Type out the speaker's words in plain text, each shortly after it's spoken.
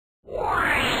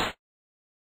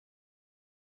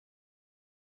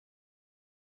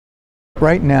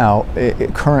Right now,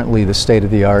 currently the state of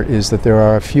the art is that there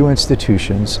are a few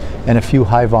institutions and a few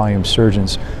high volume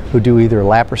surgeons who do either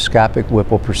laparoscopic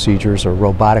Whipple procedures or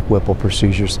robotic Whipple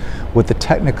procedures with the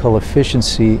technical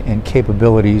efficiency and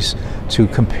capabilities to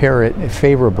compare it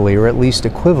favorably or at least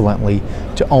equivalently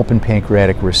to open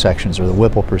pancreatic resections or the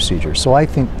Whipple procedure. So I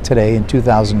think today in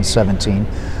 2017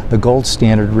 the gold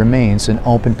standard remains an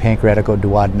open pancreatic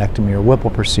duodenectomy or Whipple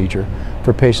procedure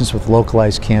for patients with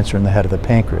localized cancer in the head of the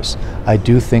pancreas. I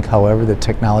do think, however, that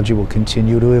technology will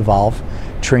continue to evolve,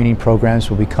 training programs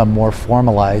will become more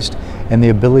formalized, and the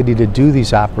ability to do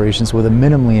these operations with a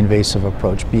minimally invasive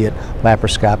approach, be it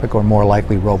laparoscopic or more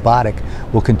likely robotic,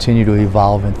 will continue to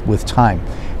evolve with time.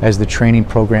 As the training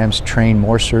programs train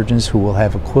more surgeons who will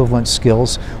have equivalent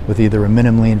skills with either a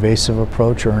minimally invasive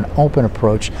approach or an open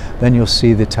approach, then you'll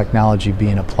see the technology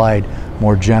being applied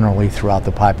more generally throughout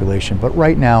the population. But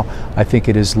right now, I think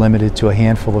it is limited to a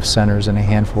handful of centers and a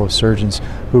handful of surgeons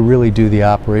who really do the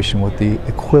operation with the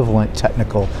equivalent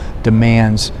technical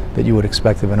demands that you would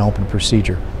expect of an open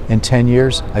procedure. In 10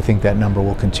 years, I think that number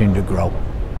will continue to grow.